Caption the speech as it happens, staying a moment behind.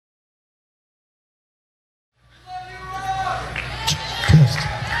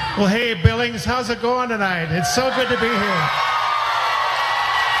Well, hey, Billings, how's it going tonight? It's so good to be here.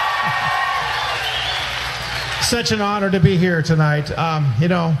 Such an honor to be here tonight.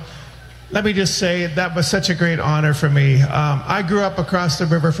 Let me just say that was such a great honor for me. I grew up across the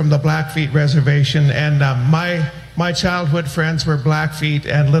river from the Blackfeet Reservation, and my childhood friends were Blackfeet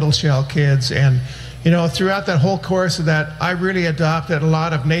and Little Shell kids. And throughout that whole course of that, I really adopted a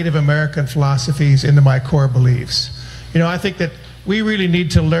lot of Native American philosophies into my core beliefs. I think that we really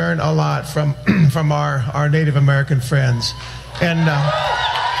need to learn a lot from our Native American friends. And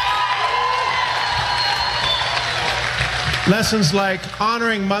lessons like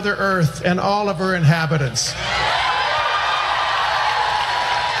honoring Mother Earth and all of her inhabitants.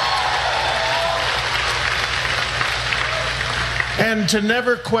 And to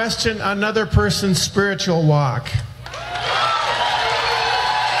never question another person's spiritual walk.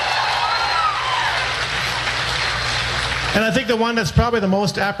 And I think the one that's probably the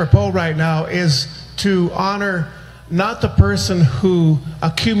most apropos right now is to honor not the person who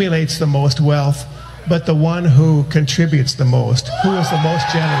accumulates the most wealth, but the one who contributes the most, who is the most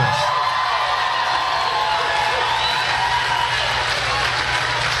generous.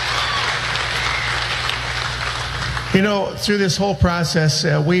 Through this whole process,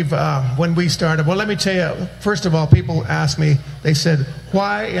 when we started, well, let me tell you, first of all, people asked me, they said,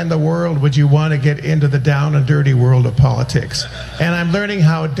 why in the world would you want to get into the down and dirty world of politics? And I'm learning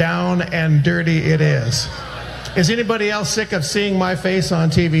how down and dirty it is. Is anybody else sick of seeing my face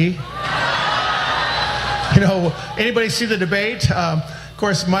on TV? Anybody see the debate? Of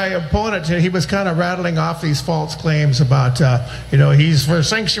course, my opponent, he was kind of rattling off these false claims about, he's for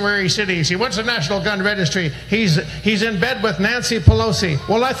sanctuary cities. He wants a national gun registry. He's in bed with Nancy Pelosi.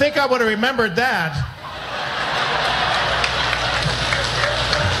 Well, I think I would have remembered that.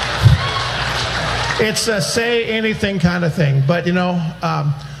 It's a say anything kind of thing. But,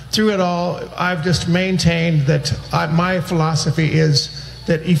 through it all, I've just maintained that my philosophy is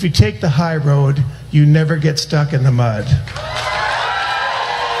that if you take the high road, you never get stuck in the mud.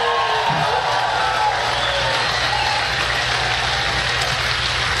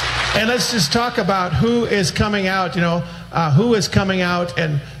 And let's just talk about who is coming out, who is coming out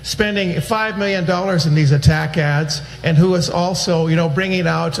and spending $5 million in these attack ads, and who is also, bringing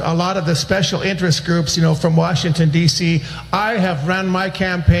out a lot of the special interest groups, from Washington, D.C. I have run my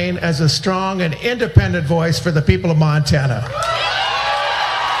campaign as a strong and independent voice for the people of Montana.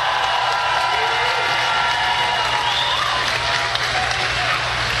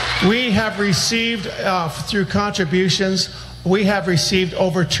 We have received, through contributions, we have received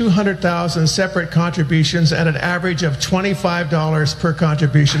over 200,000 separate contributions at an average of $25 per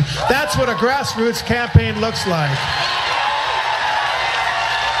contribution. That's what a grassroots campaign looks like.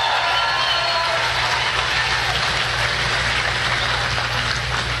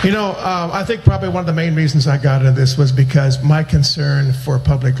 I think probably one of the main reasons I got into this was because my concern for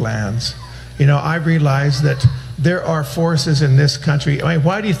public lands. I realized that there are forces in this country.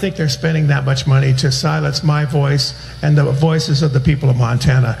 Why do you think they're spending that much money to silence my voice and the voices of the people of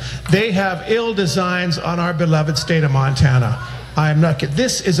Montana? They have ill designs on our beloved state of Montana. I am not kidding.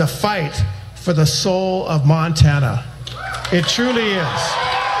 This is a fight for the soul of Montana. It truly is.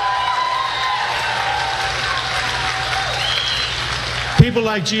 People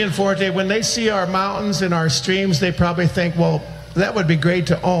like Gianforte, when they see our mountains and our streams, they probably think, well, that would be great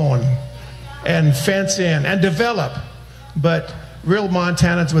to own and fence in and develop. But real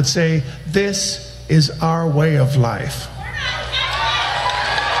Montanans would say, this is our way of life.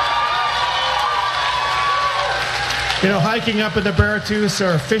 Hiking up in the Beartooth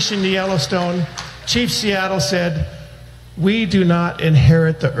or fishing the Yellowstone, Chief Seattle said, we do not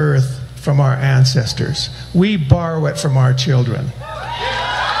inherit the earth from our ancestors. We borrow it from our children.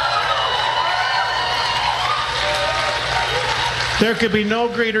 There could be no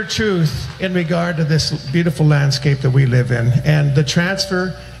greater truth in regard to this beautiful landscape that we live in. And the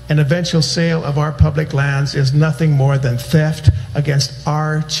transfer and eventual sale of our public lands is nothing more than theft against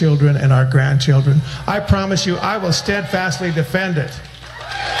our children and our grandchildren. I promise you, I will steadfastly defend it.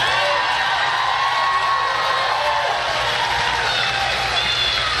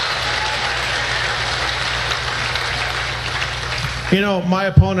 My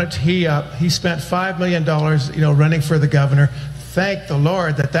opponent, he spent $5 million, running for the governor. Thank the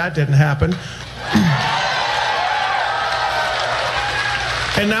Lord that didn't happen.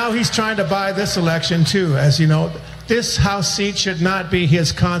 And now he's trying to buy this election too. As you know, this House seat should not be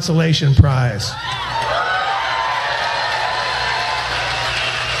his consolation prize.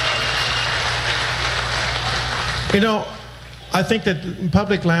 I think that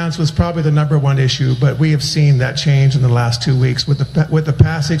public lands was probably the #1 issue, but we have seen that change in the last 2 weeks with the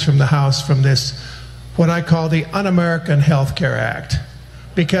passage from the House from this, what I call the Un-American Health Care Act.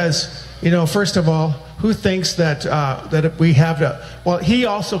 Because, first of all, who thinks that that we have to? Well, he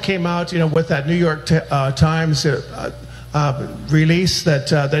also came out, with that New York Times release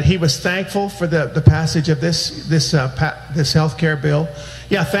that he was thankful for the passage of this health care bill.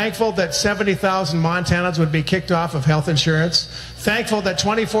 Yeah, thankful that 70,000 Montanans would be kicked off of health insurance. Thankful that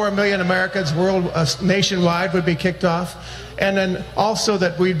 24 million Americans nationwide would be kicked off. And then also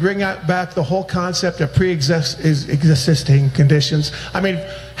that we'd bring back the whole concept of pre-existing conditions. I mean,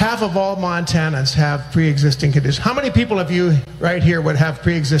 half of all Montanans have pre-existing conditions. How many people of you right here would have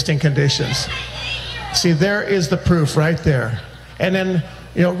pre-existing conditions? See, there is the proof right there. And then,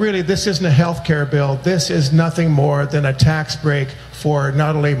 really, this isn't a health care bill. This is nothing more than a tax break for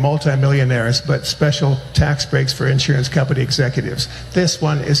not only multimillionaires, but special tax breaks for insurance company executives. This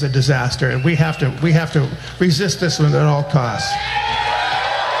one is a disaster, and we have to resist this one at all costs.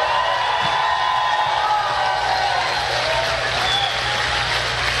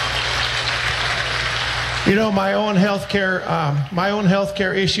 My own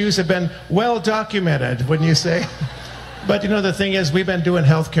healthcare issues have been well documented, wouldn't you say? But the thing is, we've been doing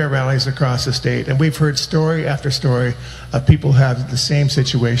healthcare rallies across the state, and we've heard story after story of people who have the same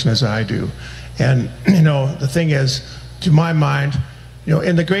situation as I do. And the thing is, to my mind,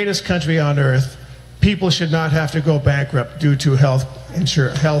 in the greatest country on earth, people should not have to go bankrupt due to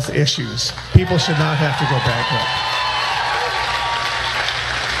health issues. People should not have to go bankrupt.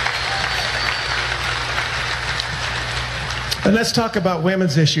 And let's talk about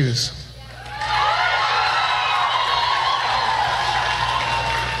women's issues.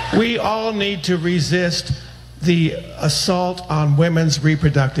 We all need to resist the assault on women's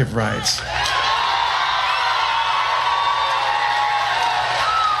reproductive rights.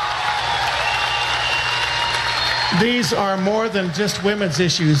 These are more than just women's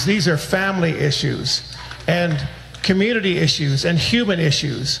issues. These are family issues and community issues and human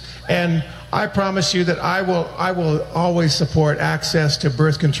issues. And I promise you that I will always support access to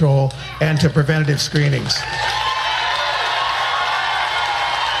birth control and to preventative screenings.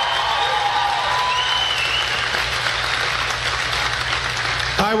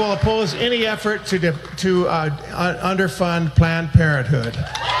 I will oppose any effort to underfund Planned Parenthood.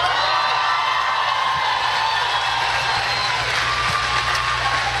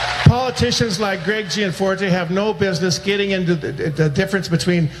 Politicians like Greg Gianforte have no business getting into the difference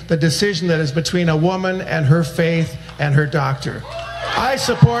between the decision that is between a woman and her faith and her doctor. I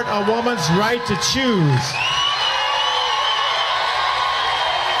support a woman's right to choose.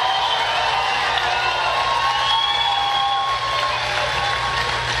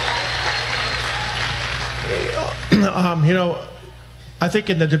 I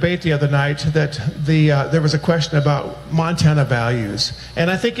think in the debate the other night that there was a question about Montana values. And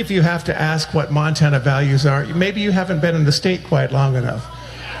I think if you have to ask what Montana values are, maybe you haven't been in the state quite long enough.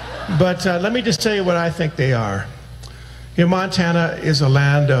 But let me just tell you what I think they are. Montana is a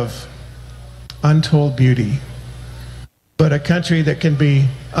land of untold beauty, but a country that can be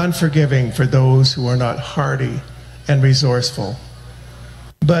unforgiving for those who are not hardy and resourceful.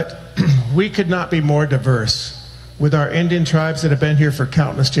 But we could not be more diverse, with our Indian tribes that have been here for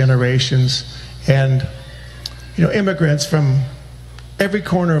countless generations, and immigrants from every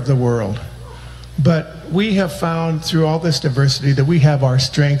corner of the world. But we have found through all this diversity that we have our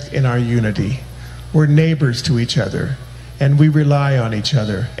strength in our unity. We're neighbors to each other, and we rely on each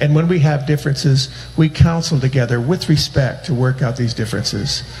other. And when we have differences, we counsel together with respect to work out these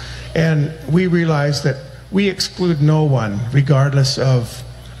differences. And we realize that we exclude no one, regardless of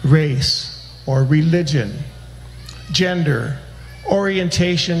race or religion, gender,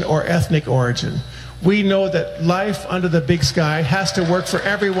 orientation, or ethnic origin. We know that life under the big sky has to work for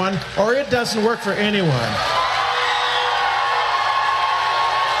everyone, or it doesn't work for anyone.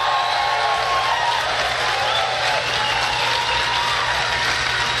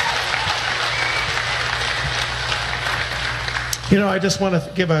 I just want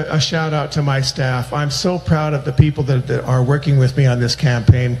to give a shout out to my staff. I'm so proud of the people that are working with me on this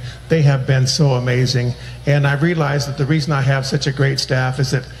campaign. They have been so amazing. And I realize that the reason I have such a great staff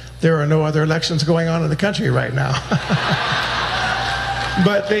is that there are no other elections going on in the country right now.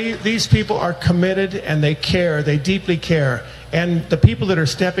 But these people are committed, and they care. They deeply care. And the people that are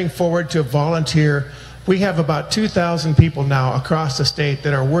stepping forward to volunteer, we have about 2,000 people now across the state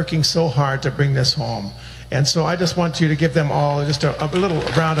that are working so hard to bring this home. And so I just want you to give them all just a little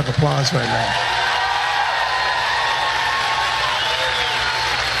round of applause right now.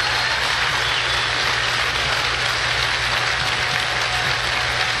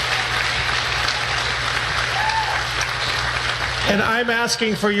 And I'm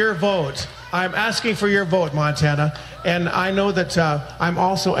asking for your vote. I'm asking for your vote, Montana. And I know that I'm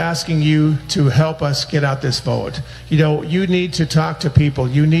also asking you to help us get out this vote. You know, you need to talk to people.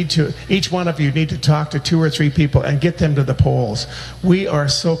 You need to, each one of you need to talk to 2 or 3 people and get them to the polls. We are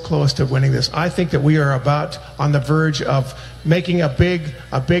so close to winning this. I think that we are about on the verge of making a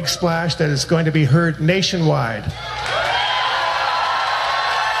big splash that is going to be heard nationwide.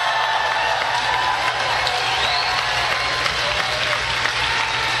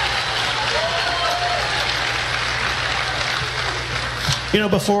 You know,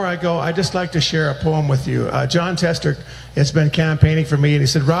 before I go, I'd just like to share a poem with you. John Tester has been campaigning for me, and he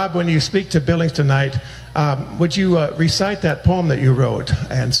said, Rob, when you speak to Billings tonight, would you recite that poem that you wrote?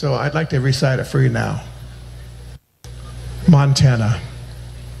 And so I'd like to recite it for you now. Montana.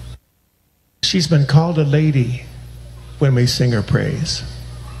 She's been called a lady when we sing her praise.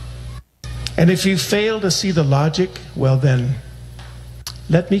 And if you fail to see the logic, well then,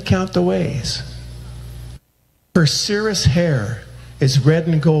 let me count the ways. Her cirrus hair is red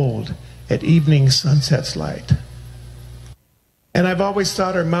and gold at evening sunset's light. And I've always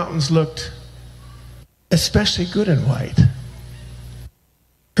thought her mountains looked especially good in white.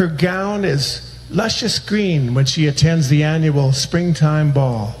 Her gown is luscious green when she attends the annual springtime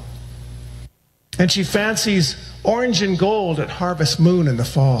ball. And she fancies orange and gold at harvest moon in the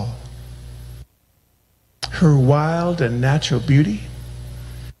fall. Her wild and natural beauty,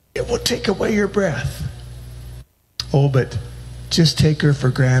 it will take away your breath. Oh, but just take her for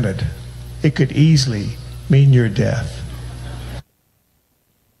granted. It could easily mean your death.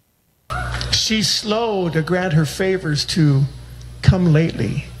 She's slow to grant her favors to come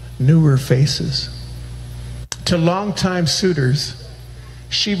lately, newer faces. To longtime suitors,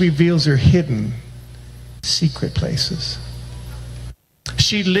 she reveals her hidden, secret places.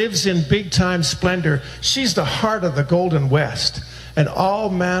 She lives in big-time splendor. She's the heart of the Golden West, and all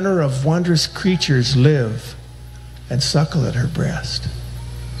manner of wondrous creatures live and suckle at her breast.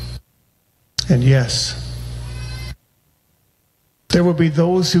 And yes, there will be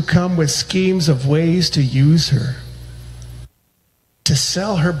those who come with schemes of ways to use her, to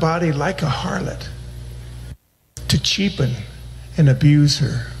sell her body like a harlot, to cheapen and abuse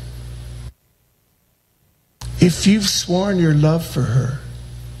her. If you've sworn your love for her,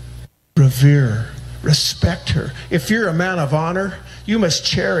 revere, respect her. If you're a man of honor, you must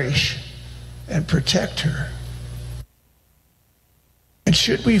cherish and protect her. And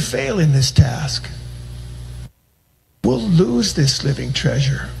should we fail in this task, we'll lose this living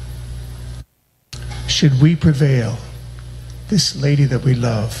treasure. Should we prevail, this lady that we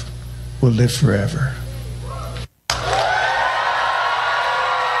love will live forever.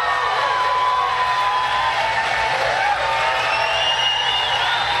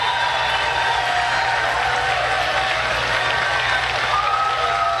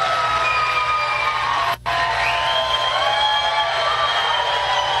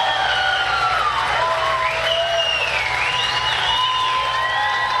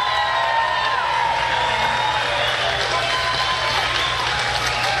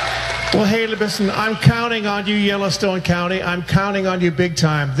 Well, hey, listen, I'm counting on you, Yellowstone County. I'm counting on you big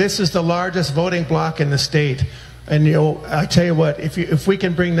time. This is the largest voting bloc in the state. And, you know, I tell you what, if we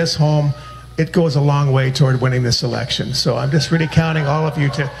can bring this home, it goes a long way toward winning this election. So I'm just really counting all of you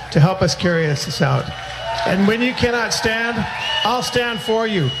to help us carry this out. And when you cannot stand, I'll stand for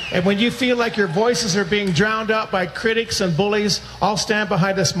you. And when you feel like your voices are being drowned out by critics and bullies, I'll stand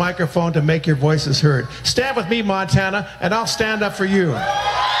behind this microphone to make your voices heard. Stand with me, Montana, and I'll stand up for you.